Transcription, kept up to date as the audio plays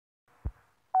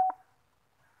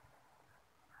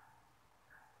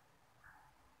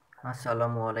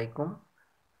আসসালামু আলাইকুম।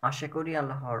 আশা করি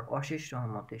আল্লাহর অশেষ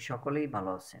রহমতে সকলেই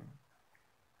ভালো আছেন।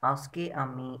 আজকে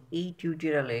আমি এই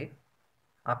টিউটোরিয়ালে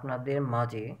আপনাদের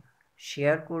মাঝে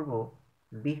শেয়ার করব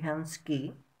বিহ্যান্স কি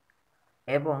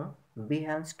এবং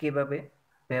বিহ্যান্স কিভাবে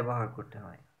ব্যবহার করতে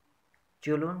হয়।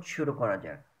 চলুন শুরু করা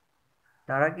যাক।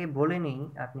 তার আগে বলে নিই,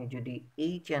 আপনি যদি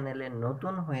এই চ্যানেলে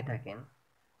নতুন হয়ে থাকেন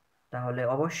তাহলে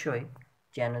অবশ্যই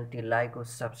চ্যানেলটি লাইক ও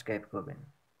সাবস্ক্রাইব করবেন।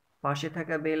 পাশে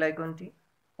থাকা বেল আইকনটি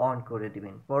অন করে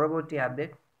দিবেন পরবর্তী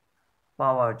আপডেট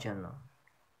পাওয়ার জন্য।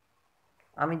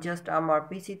 আমি জাস্ট আমার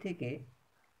পিসি থেকে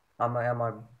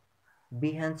আমার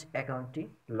বিহ্যান্স অ্যাকাউন্টটি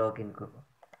লগ ইন করব।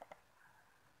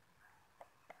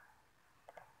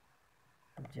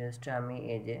 জাস্ট আমি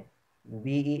এই যে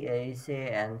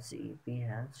BEHANCE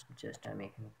বিহ্যান্স, জাস্ট আমি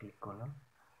এখানে ক্লিক করলাম।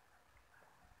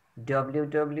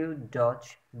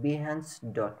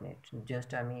 www.behance.net,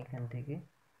 জাস্ট আমি এখান থেকে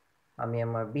আমি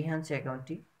আমার বিহ্যান্স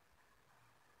অ্যাকাউন্টটি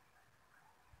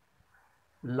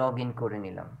লগ ইন করে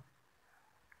নিলাম।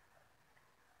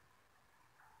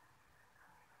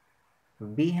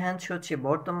 বিহ্যান্স হচ্ছে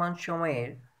বর্তমান সময়ের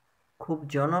খুব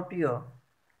জনপ্রিয়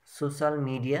সোশ্যাল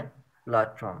মিডিয়া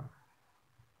প্ল্যাটফর্ম।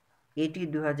 এটি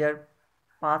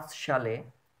 2005 সালে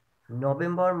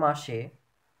নভেম্বর মাসে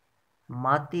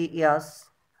মাতিয়াস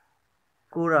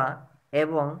কোরা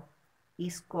এবং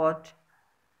স্কট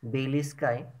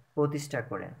বেলিস্কাই প্রতিষ্ঠা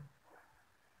করেন।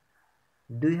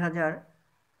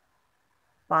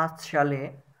 2005 সালে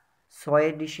 6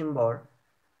 ডিসেম্বর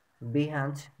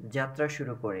বিহ্যান্স যাত্রা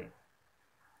শুরু করে।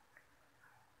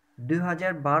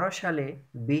 2012 সালে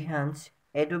বিহ্যান্স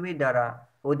অ্যাডোবি দ্বারা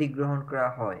অধিগ্রহণ করা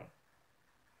হয়।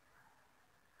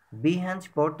 বিহ্যান্স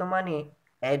বর্তমানে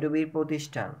অ্যাডোবির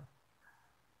প্রতিষ্ঠান।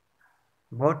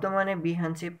 বর্তমানে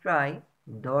বিহ্যান্সে প্রায়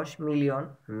 10 মিলিয়ন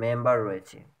মেম্বার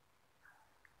রয়েছে।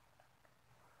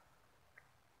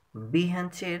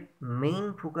 বিহ্যান্সের মেইন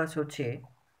ফোকাস হচ্ছে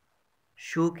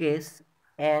showcase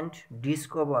and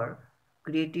discover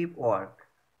creative work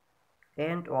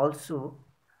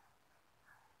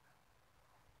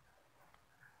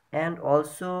and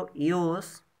also use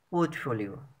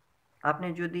portfolio. আপনি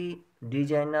যদি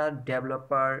designer,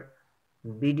 developer,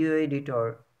 video editor,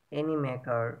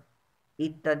 animator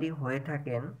ইত্যাদি হয়ে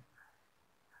থাকেন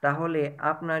তাহলে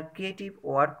আপনার ক্রিয়েটিভ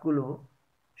ওয়ার্কগুলো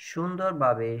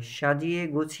সুন্দরভাবে সাজিয়ে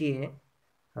গুছিয়ে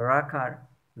রাখার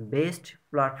বেস্ট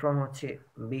প্ল্যাটফর্ম হচ্ছে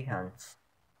বিহ্যান্স।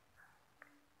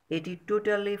 এটি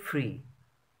টোটালি ফ্রি।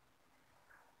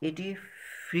 এটি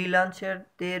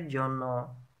ফ্রিল্যান্সারদের জন্য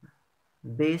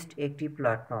বেস্ট একটি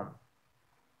প্ল্যাটফর্ম,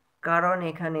 কারণ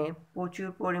এখানে প্রচুর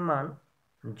পরিমাণ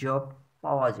জব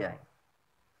পাওয়া যায়।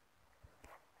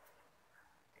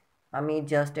 আমি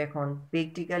জাস্ট এখন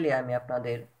প্র্যাকটিক্যালি আমি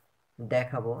আপনাদের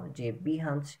দেখাবো যে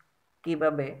বিহ্যান্স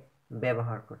কিভাবে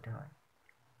ব্যবহার করতে হয়।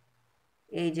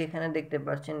 এই যেখানে দেখতে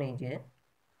পাচ্ছেন, এই যে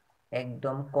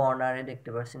একদম কর্নারে দেখতে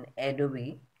পাচ্ছেন অ্যাডোবি।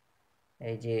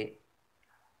 এই যে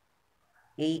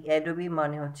এই অ্যাডোবি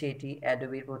মানে হচ্ছে এটি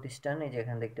অ্যাডোবির প্রতিষ্ঠান। এই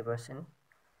যেখানে দেখতে পাচ্ছেন,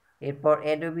 এরপর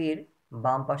অ্যাডোবির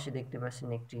বাম পাশে দেখতে পাচ্ছেন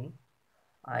একটি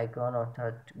আইকন,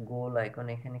 অর্থাৎ গোল আইকন।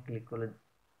 এখানে ক্লিক করলে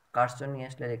কার্সর নিয়ে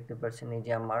আসলে দেখতে পাচ্ছেন এই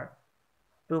যে আমার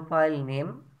প্রোফাইল নেম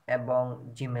এবং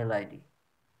জিমেল আইডি।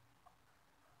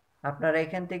 আপনারা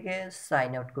এখান থেকে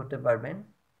সাইন আউট করতে পারবেন।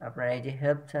 আপনারা এই যে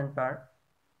হেল্প সেন্টার,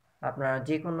 আপনারা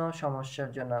যে কোনো সমস্যার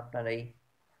জন্য আপনারা এই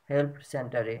হেল্প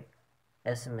সেন্টারে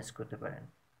SMS করতে পারেন।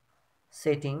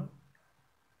 সেটিং,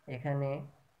 এখানে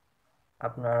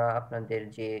আপনারা আপনাদের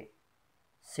যে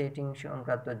সেটিং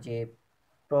সংক্রান্ত যে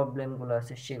প্রবলেমগুলো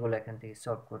আছে সেগুলো এখান থেকে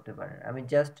সলভ করতে পারেন।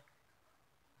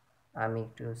 আমি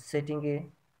একটু সেটিংয়ে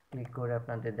ক্লিক করে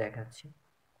আপনাদের দেখাচ্ছি।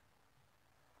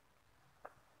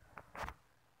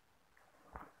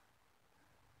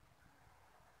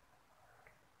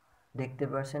 দেখতে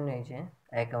পাচ্ছেন এই যে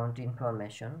অ্যাকাউন্ট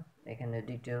ইনফরমেশন, এখানে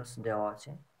ডিটেলস দেওয়া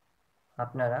আছে।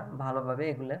 আপনারা ভালোভাবে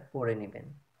এগুলো পড়ে নেবেন।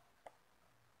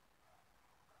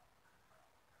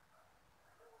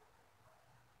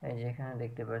 এই যে এখানে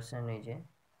দেখতে পাচ্ছেন এই যে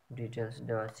ডিটেলস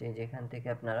দেওয়া আছে। যেখান থেকে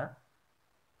আপনারা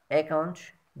অ্যাকাউন্ট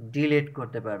ডিলিট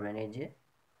করতে পারবেন। এই যে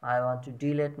I want to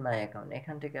delete my account,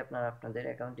 এখান থেকে আপনারা আপনাদের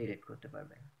অ্যাকাউন্ট ডিলিট করতে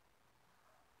পারবেন।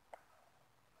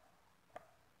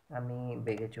 আমি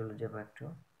ব্যাগে চলে যাব একটু।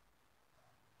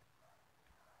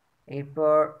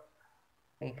 এরপর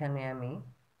এখানে আমি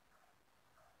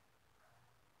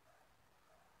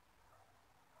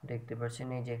দেখতে পাচ্ছেন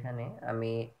এই যেখানে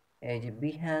আমি এই যে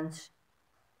বিহ্যান্স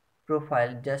প্রোফাইল,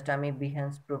 জাস্ট আমি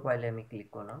বিহ্যান্স প্রোফাইলে আমি ক্লিক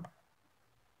করলাম।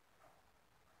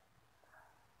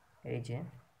 এই যে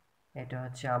এটা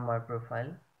হচ্ছে আমার প্রোফাইল।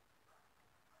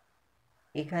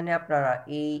 এখানে আপনারা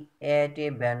এই অ্যাড এ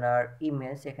ব্যানার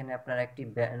ইমেজ, এখানে আপনারা একটি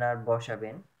ব্যানার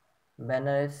বসাবেন।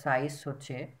 ব্যানারের সাইজ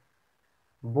হচ্ছে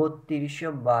 3200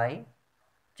 বাই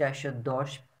 410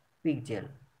 পিক্সেল।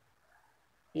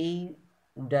 এই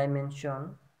ডাইমেনশন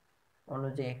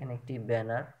অনুযায়ী এখানে একটি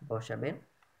ব্যানার বসাবেন।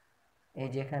 এই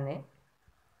যেখানে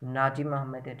নাজিম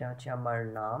আহমেদ, এটা হচ্ছে আমার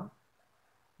নাম,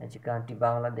 এই যে কান্ট্রি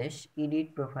বাংলাদেশ। এডিট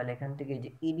প্রোফাইল, এখান থেকে যে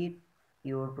এডিট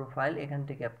ইউর প্রোফাইল, এখান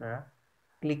থেকে আপনারা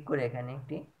ক্লিক করে এখানে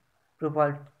একটি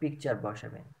প্রোফাইল পিকচার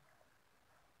বসাবেন।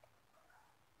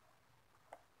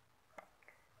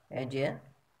 এই যে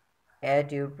অ্যাড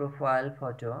ইউর প্রোফাইল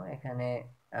ফটো, এখানে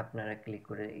আপনারা ক্লিক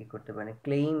করে করতে পারেন।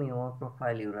 ক্লেইম ইউর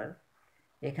প্রোফাইল ইউআরএল,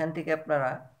 এখান থেকে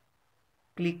আপনারা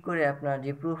ক্লিক করে আপনার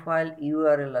যে প্রোফাইল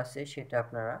ইউআরএল আছে সেটা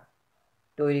আপনারা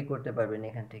তৈরি করতে পারবেন।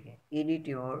 এখান থেকে এডিট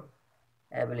ইউর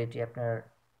অ্যাবিলিটি, আপনার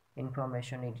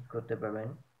ইনফরমেশন এডিট করতে পারবেন।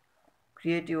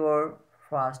 ক্রিয়েট ইউর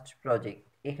ফার্স্ট প্রজেক্ট,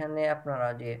 এখানে আপনারা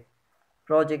যে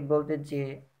প্রজেক্ট বলতে যে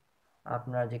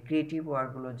আপনার যে ক্রিয়েটিভ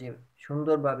ওয়ার্কগুলো যে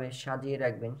সুন্দরভাবে সাজিয়ে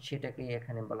রাখবেন সেটাকেই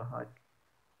এখানে বলা হয়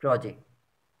project.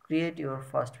 Create your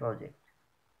first project.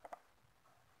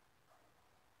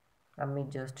 আমি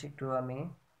জাস্ট একটু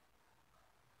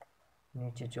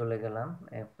নিচে চলে গেলাম।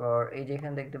 এরপর এই যে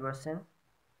এখানে দেখতে পাচ্ছেন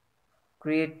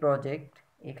ক্রিয়েট প্রজেক্ট,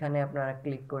 এখানে আপনারা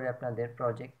ক্লিক করে আপনাদের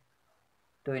প্রজেক্ট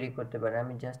তৈরি করতে পারেন।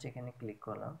 আমি জাস্ট এখানে ক্লিক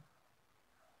করলাম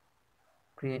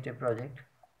ক্রিয়েট এ প্রজেক্ট।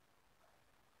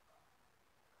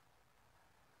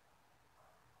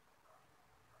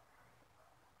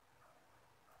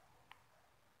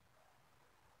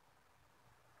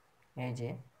 এই যে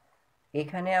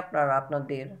এখানে আপনারা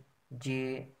আপনাদের যে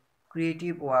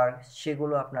ক্রিয়েটিভ ওয়ার্ক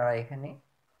সেগুলো আপনারা এখানে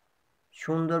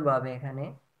সুন্দরভাবে এখানে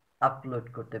আপলোড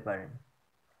করতে পারেন।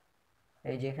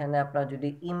 এই যে এখানে আপনার যদি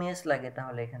ইমেজ লাগে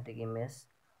তাহলে এখান থেকে ইমেজ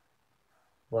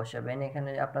বসাবেন। এখানে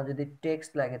আপনার যদি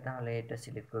টেক্সট লাগে তাহলে এটা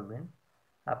সিলেক্ট করবেন।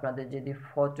 আপনাদের যদি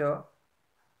ফটো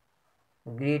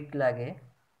গ্রিড লাগে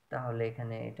তাহলে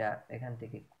এখানে এটা এখান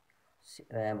থেকে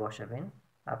বসাবেন।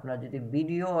 আপনার যদি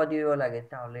ভিডিও অডিও লাগে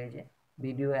তাহলে এই যে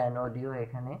ভিডিও অ্যান্ড অডিও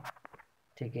এখানে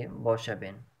থেকে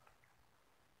বসাবেন।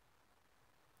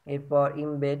 এরপর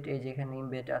ইমবেড, এই যে এখানে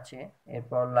ইমবেড আছে।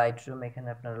 এরপর লাইটরুম, এখানে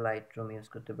আপনারা লাইটরুম ইউজ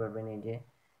করতে পারবেন। এই যে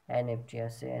এনএফটি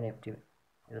আছে, এনএফটি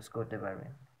ইউজ করতে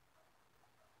পারবেন।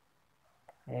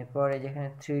 এরপর এই যেখানে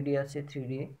 3D আছে,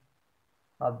 3D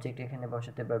অবজেক্ট এখানে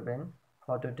বসাতে পারবেন।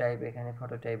 ফটো টাইপ, এখানে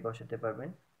ফটো টাইপ বসাতে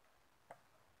পারবেন।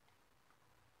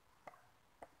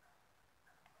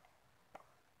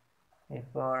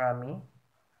 এরপর আমি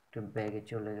একটু ব্যাগে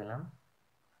চলে গেলাম।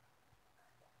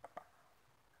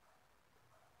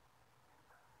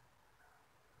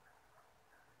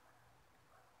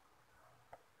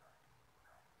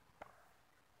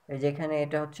 এই যেখানে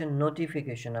এটা হচ্ছে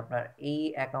নোটিফিকেশন, আপনার এই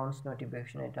অ্যাকাউন্টস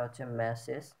নোটিফিকেশন, এটা হচ্ছে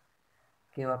মেসেজ।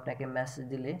 কেউ আপনাকে মেসেজ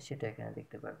দিলে সেটা এখানে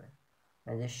দেখতে পারবেন।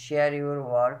 এই যে share your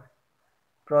work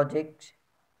project,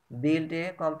 build a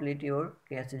complete your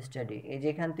case study, এই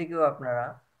যেখান থেকেও আপনারা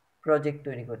প্রজেক্ট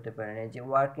তৈরি করতে পারেন। এই যে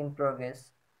ওয়ার্ক ইন প্রোগ্রেস,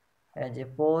 এই যে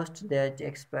post that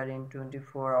expire in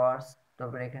 24 hours,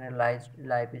 তারপরে এখানে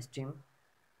live stream,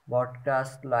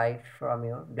 broadcast live from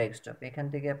your desktop, এখান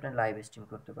থেকে আপনি লাইভ স্ট্রিম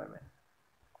করতে পারবেন।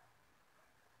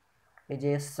 এই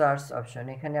যে সার্চ অপশন,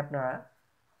 এখানে আপনারা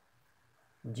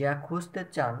যা খুঁজতে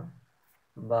চান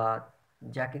বা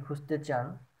যাকে খুঁজতে চান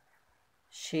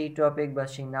সেই টপিক বা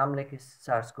সেই নাম লিখে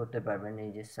সার্চ করতে পারবেন।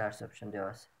 এই যে সার্চ অপশন দেওয়া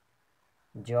আছে,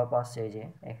 জব আছে এই যে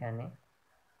এখানে।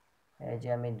 এই যে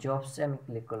আমি জবসে আমি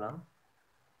ক্লিক করলাম।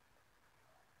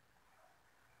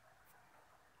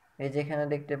 এই যে এখানে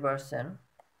দেখতে পাচ্ছেন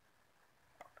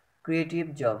creative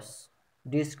jobs,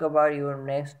 discover your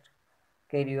next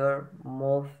career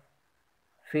move,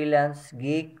 freelance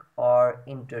gig or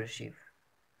internship.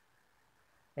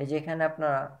 এই যে এখানে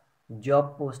আপনারা জব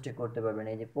পোস্টে করতে পারবেন।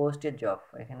 এই যে পোস্টের জব,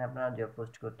 এখানে আপনারা জব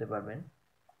পোস্ট করতে পারবেন।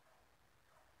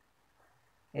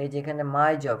 এই যে এখানে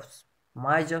মাই জবস,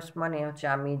 মাই জবস মানে হচ্ছে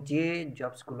আমি যে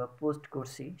জবসগুলো পোস্ট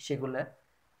করছি সেগুলো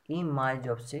এই মাই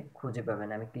জবসে খুঁজে পাবেন।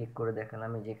 আমি ক্লিক করে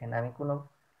দেখালাম। এই যেখানে আমি কোনো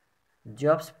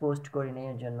জবস পোস্ট করিনি,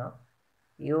 এর জন্য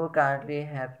you currently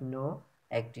have no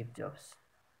active jobs.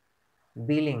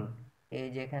 Billing, এই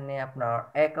যেখানে আপনার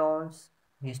অ্যাকাউন্টস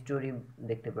হিস্টোরি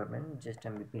দেখতে পারবেন। জাস্ট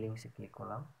আমি বিলিংসে ক্লিক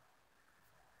করলাম।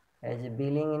 এই যে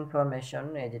বিলিং ইনফরমেশন,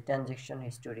 এই যে ট্রানজ্যাকশন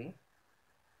হিস্টোরি,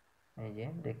 এই যে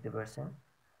দেখতে পাচ্ছেন।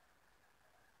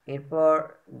 এরপর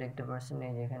দেখতে পাচ্ছেন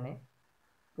এই যেখানে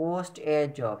পোস্ট এ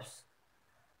জবস,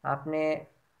 আপনি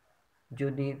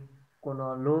যদি কোনো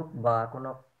লোক বা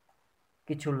কোনো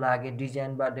কিছু লাগে,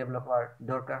 ডিজাইন বা ডেভেলপার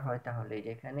দরকার হয়, তাহলে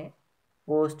যেখানে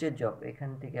পোস্টে জব,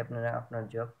 এখান থেকে আপনারা আপনার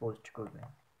জব পোস্ট করবেন।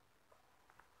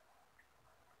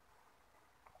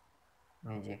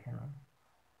 এই যে এখানে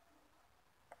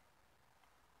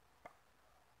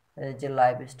এই যে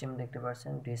লাইভ স্ট্রিম দেখতে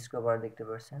পাচ্ছেন, ডিসকভার দেখতে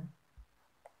পাচ্ছেন।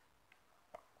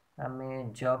 আমি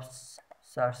জবস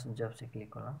সার্চ জবসে ক্লিক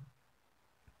করলাম।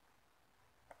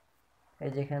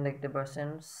 এই যেখানে দেখতে পাচ্ছেন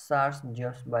সার্চ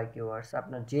জবস বাই কিওয়ার্ডস,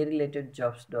 আপনার যে রিলেটেড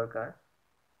জবস দরকার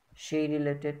সেই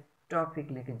রিলেটেড টপিক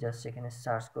লিখে জাস্ট এখানে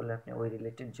সার্চ করলে আপনি ওই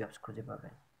রিলেটেড জবস খুঁজে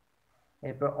পাবেন।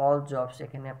 এরপর অল জবস,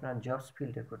 এখানে আপনার জবস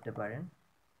ফিল্টার করতে পারেন।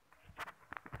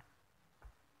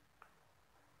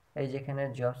 এই যেখানে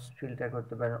জবস ফিল্টার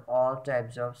করতে পারেন all type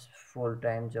jobs, full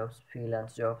time jobs, freelance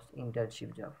jobs, internship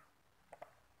job.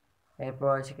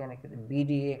 এরপর সেখানে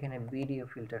বিডি, এখানে বিডিও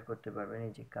ফিল্টার করতে পারবেন,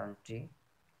 এই যে কান্ট্রি,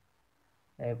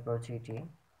 এরপর সিটি,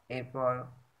 এরপর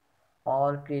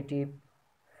অল ক্রিয়েটিভ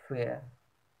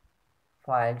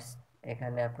ফাইলস,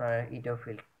 এখানে আপনারা এটাও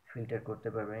ফিল্টার করতে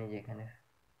পারবেন, এই যে এখানে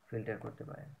ফিল্টার করতে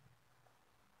পারেন।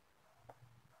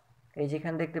 এই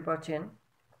যেখানে দেখতে পাচ্ছেন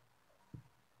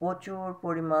প্রচুর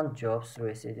পরিমাণ জবস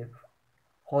রয়েছে, যে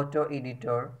photo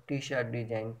editor, T shirt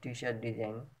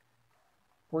design,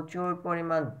 প্রচুর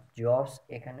পরিমাণ জবস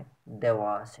এখানে দেওয়া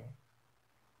আছে।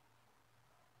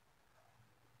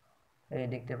 এই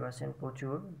দেখতে পাচ্ছেন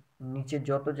প্রচুর, নিচে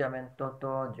যত যাবেন তত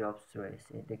জবস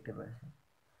রয়েছে, দেখতে পাচ্ছেন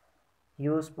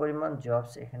হিউজ পরিমাণ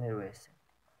জবস এখানে রয়েছে।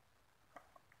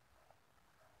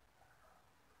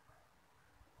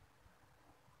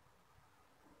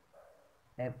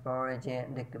 এরপর এই যে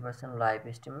দেখতে পাচ্ছেন লাইভ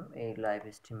স্ট্রিম, এই লাইভ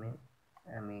স্ট্রিমে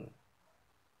আমি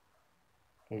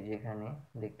এই যেখানে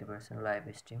দেখতে পাচ্ছেন লাইভ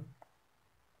স্ট্রিম,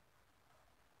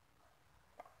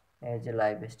 এই যে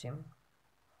live stream,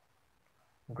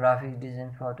 graphic design,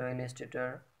 photo Illustrator,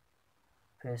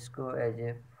 ফেসকো, এই যে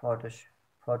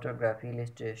ফটোগ্রাফি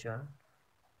ইলাস্ট্রেশন,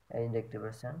 এই দেখতে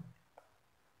পাচ্ছেন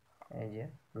এই যে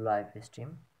লাইভ স্ট্রিম।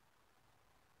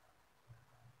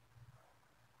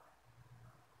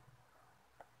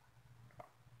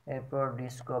 এরপর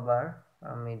ডিসকভার,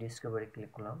 আমি ডিসকভারে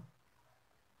ক্লিক করলাম।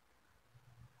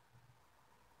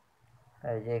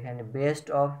 এই যে এখানে best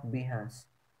of Behance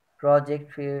project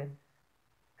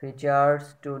features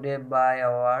today by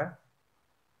our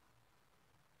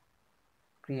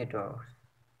creators,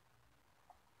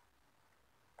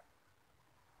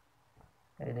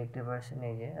 এই দেখতে পাচ্ছেন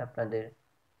এই যে আপনাদের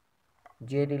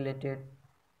যে রিলেটেড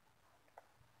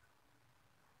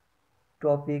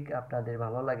টপিক আপনাদের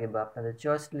ভালো লাগে বা আপনাদের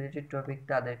চয়েস রিলেটেড টপিক,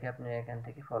 তাদেরকে আপনি এখান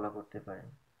থেকে ফলো করতে পারেন।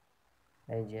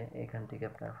 এই যে এখান থেকে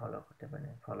আপনারা ফলো করতে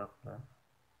পারেন, ফলো করলাম,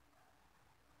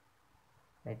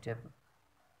 এটা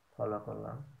ফলো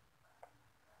করলাম,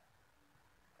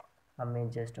 আমি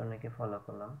জাস্ট অনেকে ফলো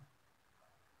করলাম।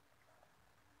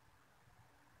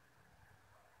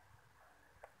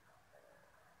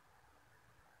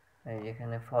 এই যে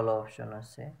এখানে ফলো অপশন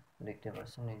আছে, দেখতে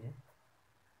পাচ্ছেন এই যে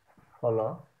ফলো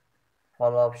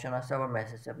ফলো অপশন আছে, আবার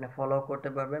মেসেজ, আপনি ফলো করতে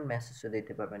পারবেন, মেসেজও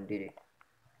দিতে পারবেন ডিরেক্ট।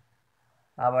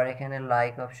 আবার এখানে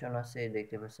লাইক অপশন আছে,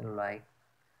 দেখতে পাচ্ছেন লাইক।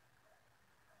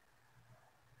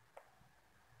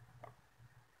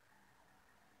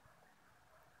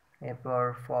 এরপর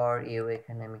ফর ইউ,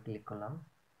 এখানে আমি ক্লিক করলাম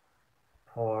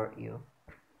ফর ইউ।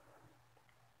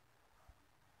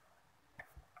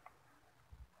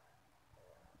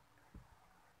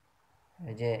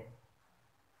 এই যে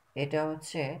এটা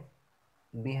হচ্ছে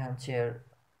বিহান্সের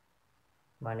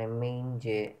মানে মেইন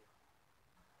যে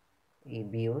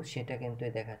ভিউ, সেটা কিন্তু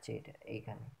দেখাচ্ছে এটা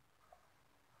এইখানে,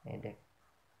 এই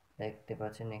দেখতে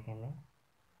পাচ্ছেন এখানে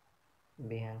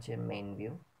বিহান্সের মেইন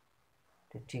ভিউ,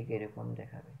 তো ঠিক এরকম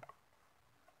দেখাবে।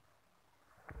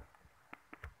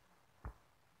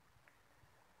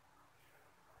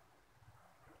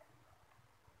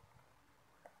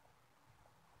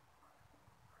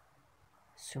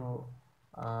 সো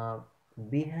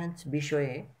বিহান্স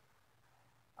বিষয়ে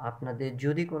আপনাদের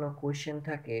যদি কোনো কোয়েশ্চেন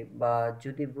থাকে বা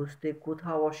যদি বুঝতে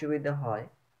কোথাও অসুবিধা হয়,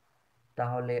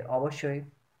 তাহলে অবশ্যই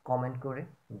কমেন্ট করে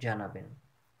জানাবেন।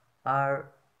 আর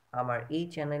আমার এই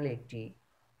চ্যানেলে একটি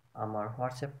আমার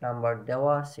হোয়াটসঅ্যাপ নাম্বার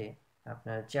দেওয়া আছে,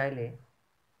 আপনারা চাইলে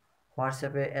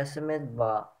হোয়াটসঅ্যাপে এসএমএস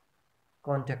বা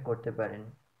কন্ট্যাক্ট করতে পারেন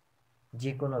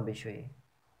যে কোনো বিষয়ে।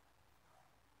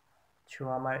 সো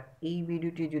আমার এই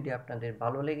ভিডিওটি যদি আপনাদের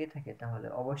ভালো লেগে থাকে তাহলে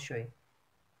অবশ্যই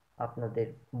আপনাদের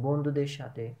বন্ধুদের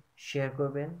সাথে শেয়ার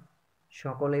করবেন।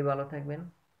 সকলেই ভালো থাকবেন।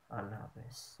 আল্লাহ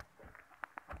হাফেজ।